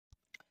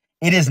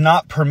It is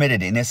not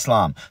permitted in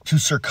Islam to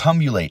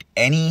circumambulate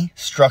any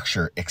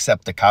structure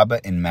except the Kaaba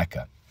in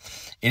Mecca.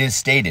 It is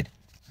stated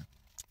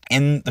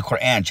in the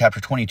Quran, chapter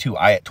 22,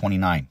 ayat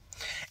 29,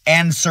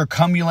 and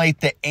circumambulate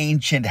the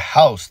ancient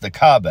house, the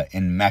Kaaba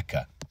in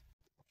Mecca.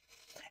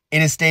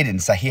 It is stated in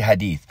Sahih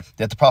Hadith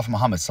that the Prophet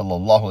Muhammad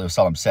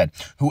ﷺ said,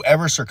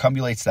 whoever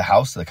circumambulates the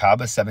house, the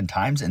Kaaba, 7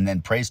 times and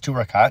then prays 2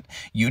 rakat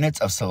units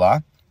of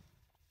salah,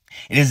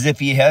 it is as if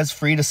he has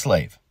freed a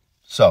slave.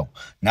 So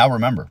now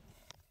remember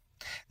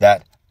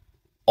that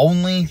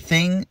only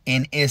thing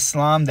in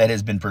Islam that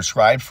has been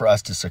prescribed for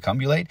us to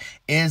circumambulate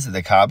is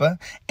the Kaaba,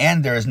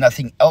 and there is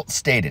nothing else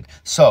stated.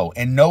 So,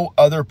 and no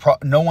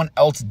one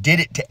else did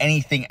it to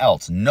anything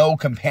else. No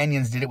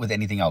companions did it with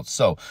anything else.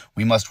 So,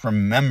 we must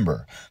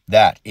remember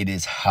that it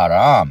is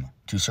haram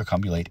to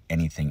circumambulate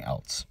anything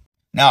else.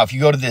 Now, if you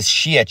go to this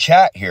Shia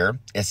chat here,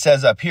 it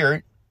says up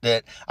here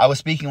that I was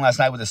speaking last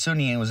night with a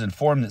Sunni and was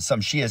informed that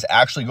some Shias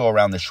actually go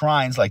around the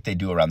shrines like they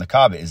do around the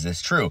Kaaba. Is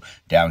this true?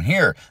 Down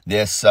here,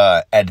 this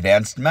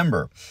advanced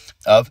member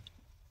of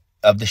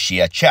the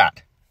Shia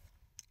chat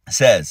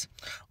says,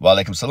 Wa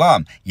alaikum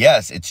salam.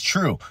 Yes, it's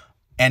true.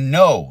 And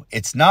no,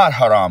 it's not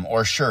haram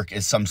or shirk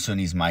as some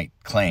Sunnis might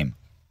claim.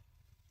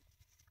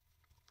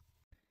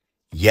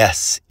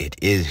 Yes, it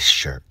is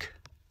shirk.